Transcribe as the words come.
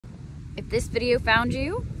if this video found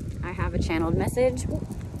you, I have a channeled message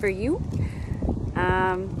for you.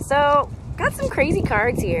 So got some crazy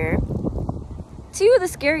cards here. Two of the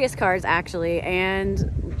scariest cards actually,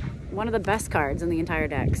 and one of the best cards in the entire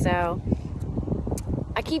deck. So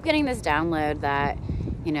I keep getting this download that,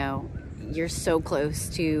 you know, you're so close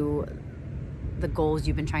to the goals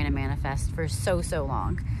you've been trying to manifest for so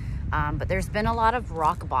long. But there's been a lot of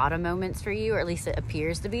rock bottom moments for you, or at least it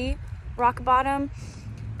appears to be rock bottom.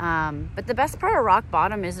 But the best part of rock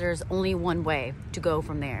bottom is there's only one way to go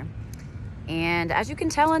from there. And as you can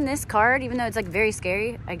tell in this card, even though it's like very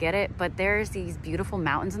scary, I get it, but there's these beautiful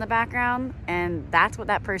mountains in the background, and that's what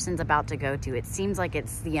that person's about to go to. It seems like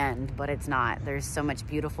it's the end, but it's not. There's so much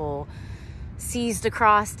beautiful seas to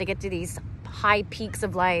cross to get to these high peaks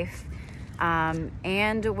of life.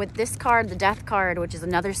 And with this card, the death card, which is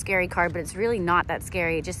another scary card, but it's really not that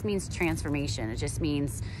scary. It just means transformation. It just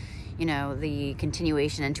means, you know, the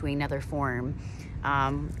continuation into another form.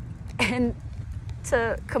 And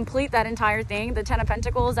to complete that entire thing, the 10 of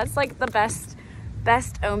Pentacles, that's like the best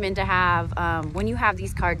omen to have when you have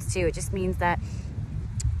these cards too. It just means that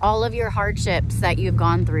all of your hardships that you've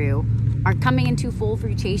gone through are coming into full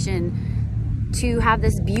fruition to have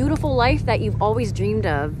this beautiful life that you've always dreamed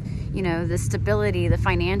of. You know, the stability, the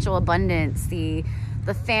financial abundance, the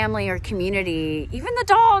family or community, even the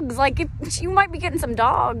dogs. Like, if you might be getting some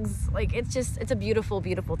dogs. Like, it's a beautiful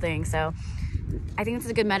thing. So I think this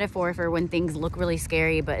is a good metaphor for when things look really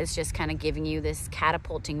scary, but it's just kind of giving you this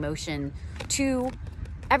catapulting motion to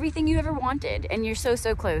everything you ever wanted, and you're so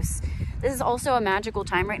close. This is also a magical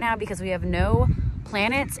time right now because we have no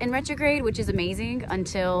planets in retrograde, which is amazing,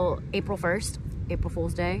 until April 1st, April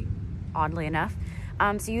Fool's Day, oddly enough.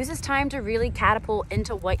 So use this time to really catapult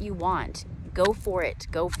into what you want. Go for it.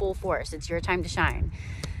 Go full force. It's your time to shine.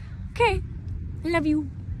 Okay. I love you.